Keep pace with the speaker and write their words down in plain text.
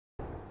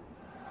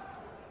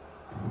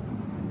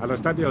allo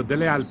stadio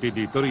delle Alpi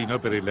di Torino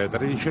per il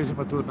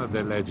 13° turno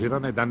del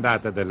girone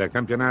d'andata del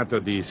campionato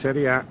di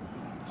Serie A.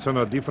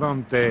 Sono di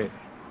fronte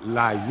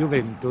la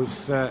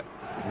Juventus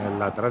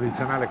nella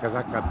tradizionale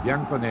casacca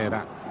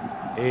bianconera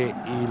e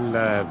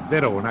il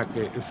Verona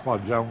che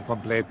sfoggia un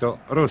completo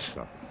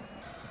rosso.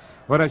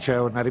 Ora c'è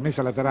una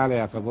rimessa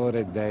laterale a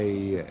favore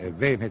dei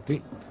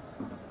veneti,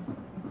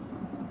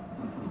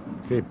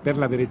 che per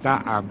la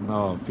verità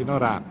hanno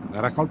finora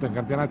raccolto in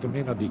campionato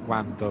meno di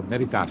quanto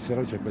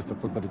meritassero. C'è questo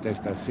colpo di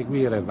testa a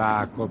seguire, va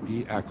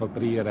a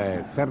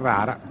coprire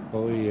Ferrara,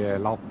 poi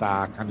lotta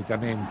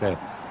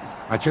accanitamente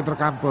a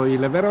centrocampo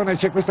il Verona e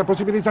c'è questa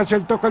possibilità, c'è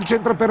il tocco al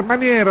centro per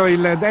Maniero,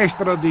 il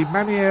destro di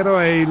Maniero,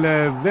 e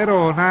il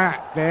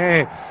Verona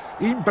che è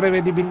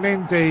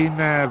imprevedibilmente in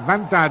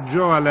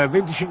vantaggio al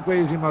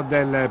 25°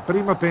 del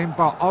primo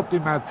tempo.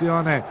 Ottima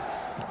azione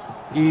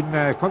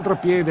in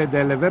contropiede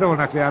del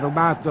Verona che ha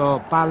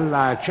rubato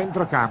palla a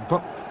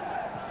centrocampo,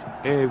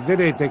 e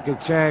vedete che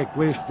c'è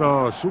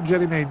questo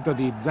suggerimento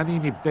di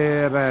Zanini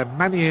per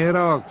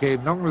Maniero che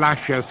non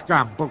lascia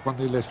scampo con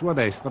il suo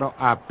destro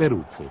a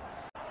Peruzzi.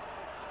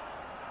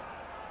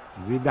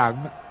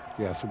 Zidane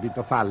che ha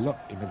subito fallo,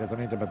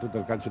 immediatamente battuto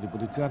il calcio di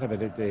punizione,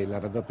 vedete il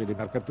raddoppio di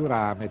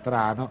marcatura a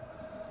Metrano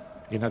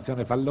in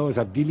azione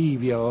fallosa. Di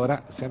Livio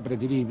ora, sempre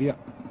Di Livio,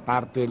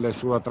 parte il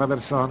suo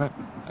traversone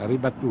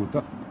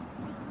ribattuto.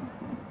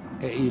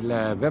 E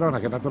il Verona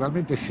che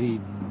naturalmente si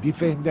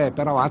difende, è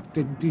però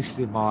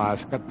attentissimo a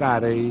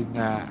scattare in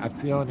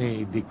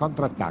azioni di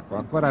contrattacco.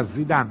 Ancora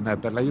Zidane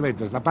per la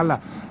Juventus, la palla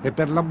è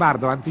per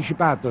Lombardo,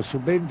 anticipato,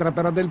 subentra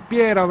però Del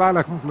Piero, va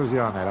alla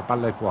conclusione, la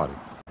palla è fuori.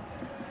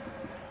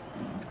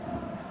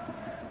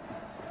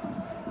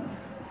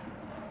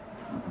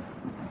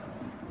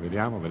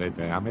 Vediamo,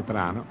 vedete a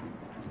Metrano,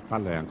 il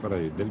fallo è ancora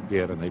di Del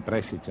Piero, nei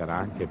pressi c'era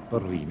anche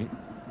Porrini.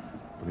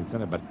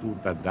 Punizione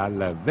battuta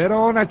dal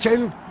Verona, c'è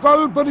il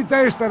colpo di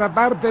testa da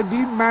parte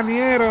di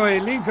Maniero e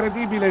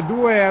l'incredibile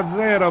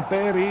 2-0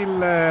 per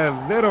il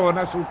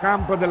Verona sul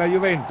campo della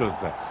Juventus.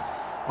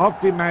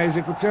 Ottima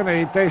esecuzione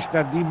di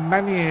testa di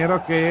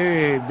Maniero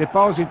che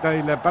deposita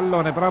il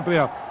pallone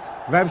proprio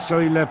verso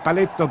il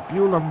paletto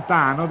più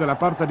lontano della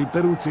porta di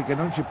Peruzzi che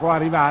non ci può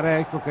arrivare.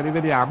 Ecco che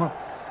rivediamo,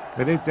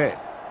 vedete,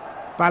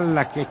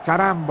 palla che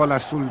carambola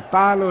sul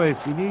palo e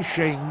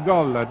finisce in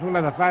gol,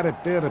 nulla da fare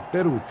per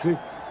Peruzzi.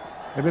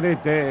 E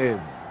vedete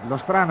lo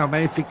strano ma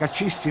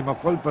efficacissimo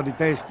colpo di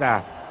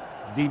testa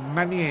di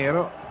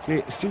Maniero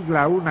che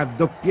sigla una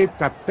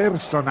doppietta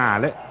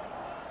personale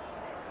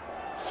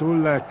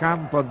sul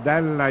campo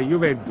della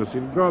Juventus.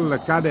 Il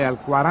gol cade al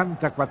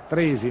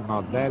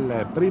 44°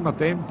 del primo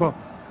tempo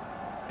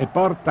e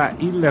porta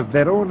il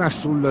Verona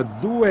sul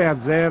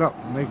 2-0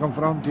 nei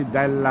confronti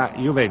della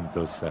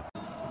Juventus.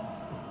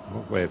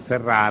 Comunque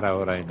Ferrara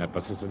ora in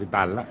possesso di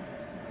palla,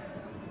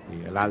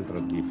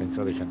 l'altro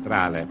difensore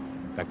centrale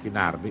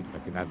Tacchinardi,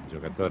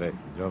 giocatore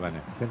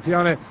giovane.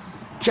 Attenzione,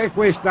 c'è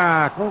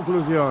questa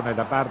conclusione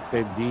da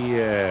parte di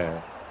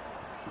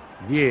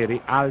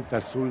Vieri, alta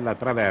sulla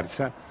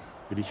traversa.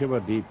 Vi dicevo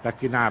di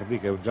Tacchinardi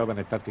che è un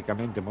giovane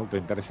tatticamente molto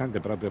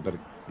interessante proprio per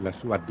la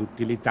sua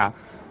duttilità.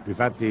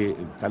 Difatti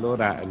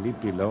talora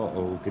Lippi lo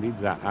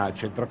utilizza a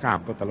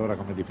centrocampo, talora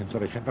come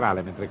difensore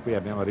centrale, mentre qui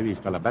abbiamo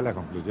rivisto la bella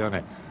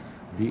conclusione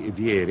di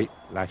Vieri,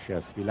 lascia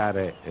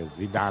sfilare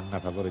Zidane a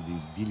favore di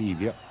Di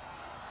Livio.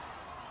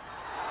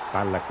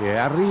 Palla che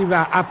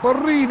arriva a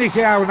Porrini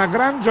che ha una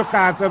gran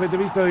giocata, avete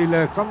visto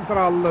il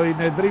controllo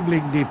in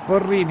dribbling di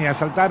Porrini a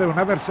saltare un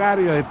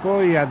avversario e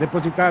poi a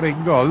depositare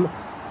in gol,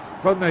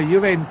 con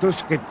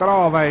Juventus che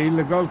trova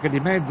il gol che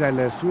dimezza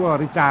il suo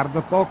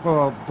ritardo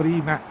poco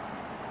prima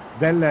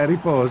del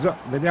riposo.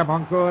 Vediamo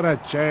ancora,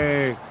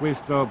 c'è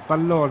questo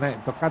pallone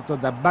toccato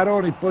da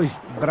Baroni, poi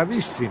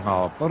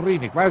bravissimo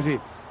Porrini, quasi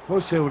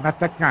fosse un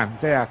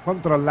attaccante a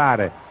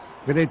controllare,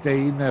 vedete,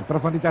 in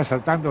profondità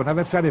saltando un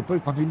avversario e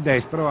poi con il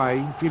destro a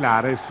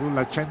infilare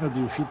sull'accenno di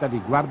uscita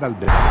di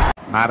Guardalbero,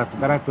 ma ha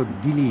recuperato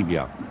Di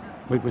Livio.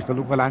 Poi questo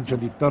lungo lancio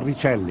di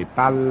Torricelli,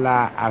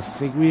 palla a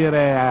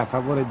seguire a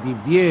favore di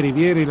Vieri,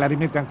 Vieri la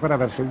rimette ancora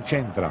verso il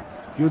centro,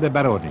 chiude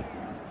Baroni,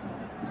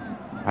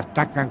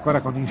 attacca ancora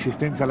con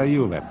insistenza la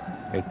Juve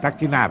e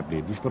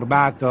Tacchinardi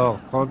disturbato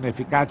con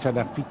efficacia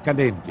da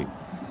Ficcadenti.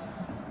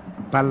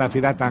 Palla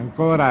affidata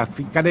ancora a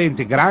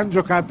Ficcadenti, gran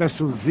giocata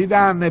su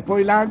Zidane,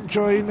 poi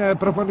lancio in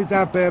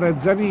profondità per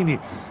Zanini,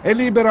 è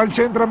libero al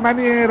centro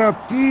Maniero,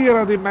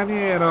 tiro di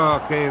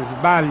Maniero che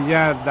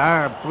sbaglia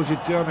da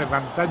posizione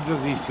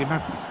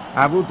vantaggiosissima.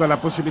 Ha avuto la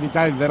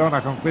possibilità il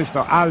Verona con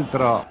questo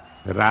altro.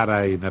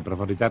 Ferrara in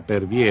profondità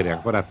per Vieri,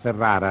 ancora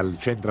Ferrara al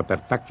centro per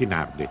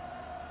Tacchinardi.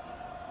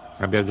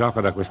 Cambia gioco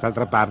da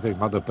quest'altra parte in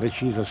modo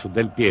preciso su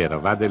Del Piero,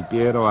 va Del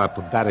Piero a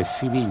puntare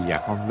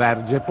Siviglia,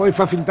 converge, poi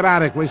fa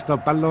filtrare questo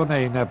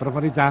pallone in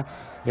profondità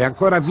e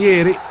ancora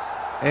Vieri,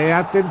 e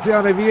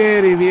attenzione,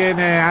 Vieri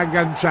viene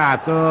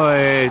agganciato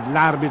e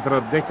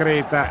l'arbitro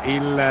decreta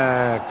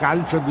il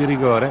calcio di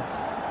rigore.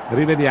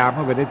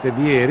 Rivediamo, vedete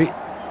Vieri,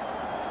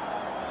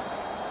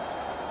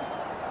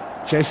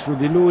 c'è su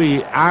di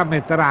lui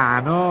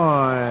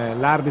Ametrano,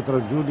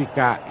 l'arbitro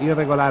giudica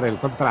irregolare il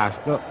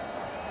contrasto.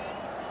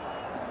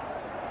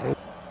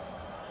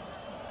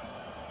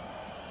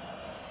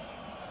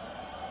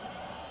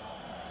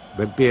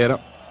 Del Piero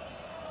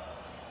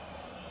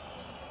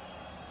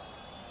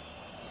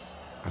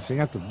ha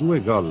segnato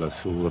 2 gol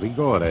su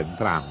rigore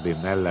entrambi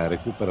nel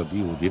recupero di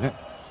Udine.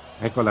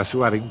 Ecco la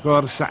sua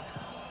rincorsa.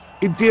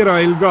 Il tiro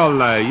e il gol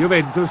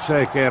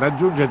Juventus che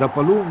raggiunge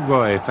dopo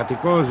lungo e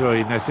faticoso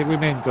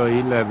inseguimento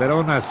il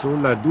Verona sul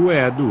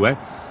 2-2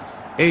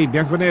 e i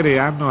bianconeri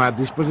hanno a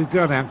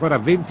disposizione ancora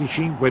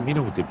 25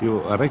 minuti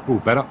più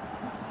recupero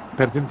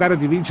per tentare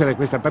di vincere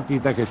questa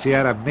partita che si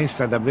era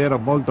messa davvero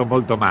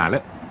molto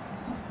male.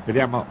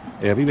 Vediamo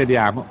e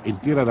rivediamo il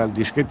tiro dal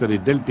dischetto di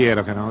Del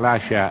Piero che non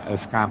lascia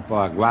scampo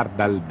a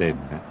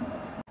Guardalben.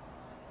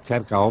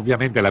 Cerca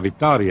ovviamente la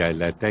vittoria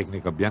il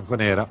tecnico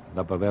bianconero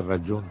dopo aver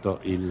raggiunto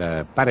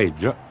il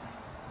pareggio.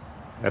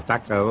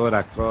 Attacca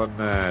ora con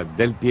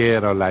Del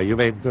Piero la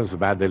Juventus,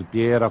 va Del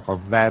Piero,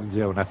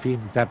 converge, una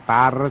finta,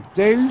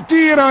 parte il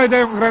tiro ed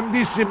è un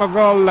grandissimo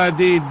gol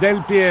di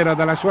Del Piero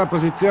dalla sua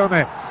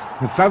posizione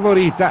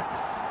favorita.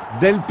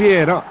 Del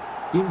Piero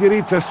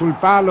indirizza sul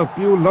palo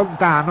più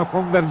lontano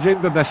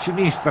convergendo da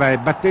sinistra e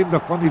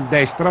battendo con il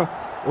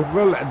destro. Un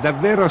gol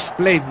davvero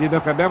splendido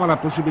che abbiamo la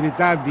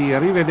possibilità di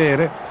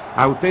rivedere,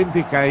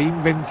 autentica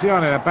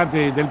invenzione da parte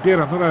di Del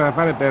Piero, nulla da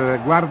fare per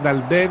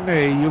Guardalben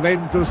e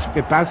Juventus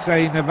che passa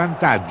in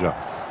vantaggio.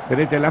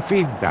 Vedete la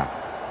finta,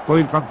 poi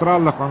il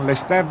controllo con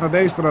l'esterno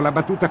destro, la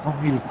battuta con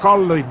il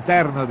collo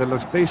interno dello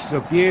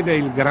stesso piede,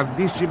 il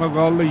grandissimo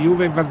gol,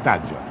 Juve in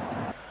vantaggio.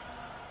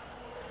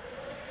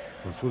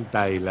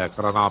 Consulta il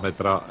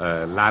cronometro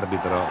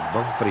l'arbitro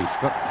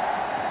Bonfrisco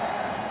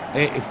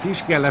e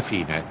fischia alla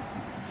fine,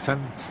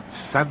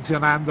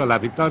 sanzionando la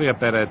vittoria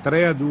per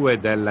 3-2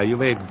 della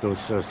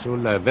Juventus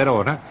sul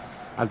Verona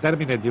al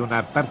termine di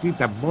una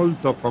partita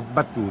molto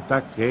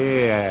combattuta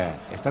che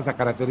è stata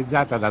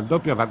caratterizzata dal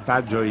doppio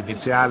vantaggio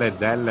iniziale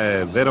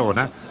del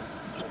Verona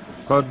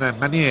con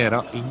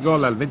Maniero in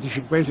gol al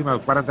 25esimo e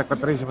al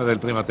 44esimo del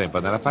primo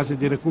tempo. Nella fase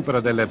di recupero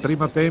del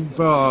primo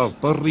tempo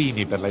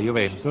Porrini per la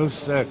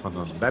Juventus con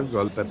un bel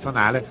gol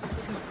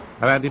personale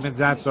aveva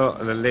dimezzato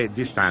le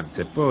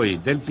distanze. Poi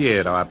Del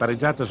Piero ha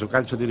pareggiato su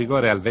calcio di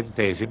rigore al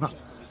 20esimo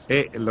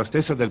e lo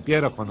stesso Del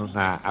Piero con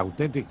una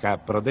autentica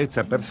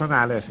prodezza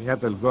personale ha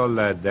segnato il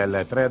gol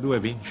del 3-2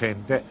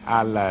 vincente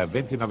al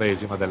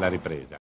 29esimo della ripresa.